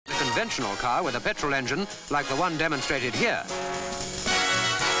conventional car with a petrol engine like the one demonstrated here.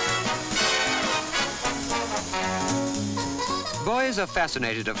 Boys are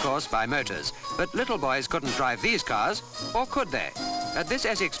fascinated, of course, by motors, but little boys couldn't drive these cars, or could they? At this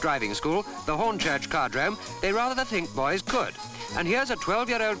Essex driving school, the Hornchurch Cardrome, they rather think boys could. And here's a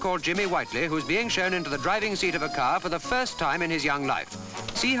 12-year-old called Jimmy Whiteley who's being shown into the driving seat of a car for the first time in his young life.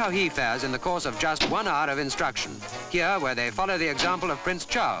 See how he fares in the course of just 1 hour of instruction. Here, where they follow the example of Prince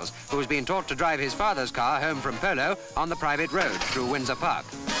Charles, who's been taught to drive his father's car home from polo on the private road through Windsor Park.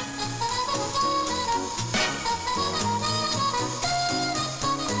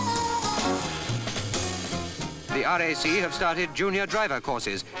 The R.A.C. have started junior driver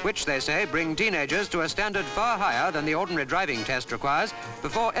courses, which they say bring teenagers to a standard far higher than the ordinary driving test requires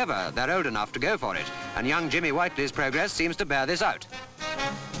before ever they're old enough to go for it. And young Jimmy Whiteley's progress seems to bear this out.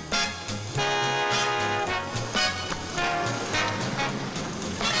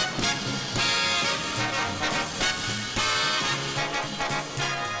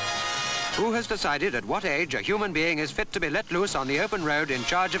 Who has decided at what age a human being is fit to be let loose on the open road in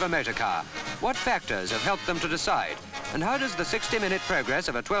charge of a motor car? What factors have helped them to decide? And how does the 60-minute progress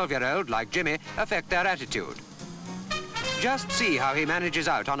of a 12-year-old like Jimmy affect their attitude? Just see how he manages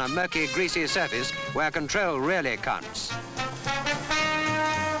out on a murky, greasy surface where control really counts.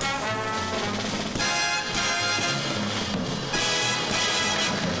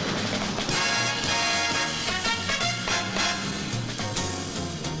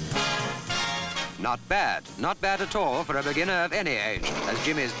 Not bad at all for a beginner of any age, as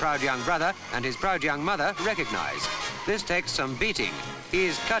Jimmy's proud young brother and his proud young mother recognise. This takes some beating.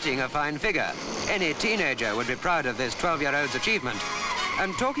 He's cutting a fine figure. Any teenager would be proud of this 12-year-old's achievement.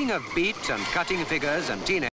 And talking of beat and cutting figures and teenagers,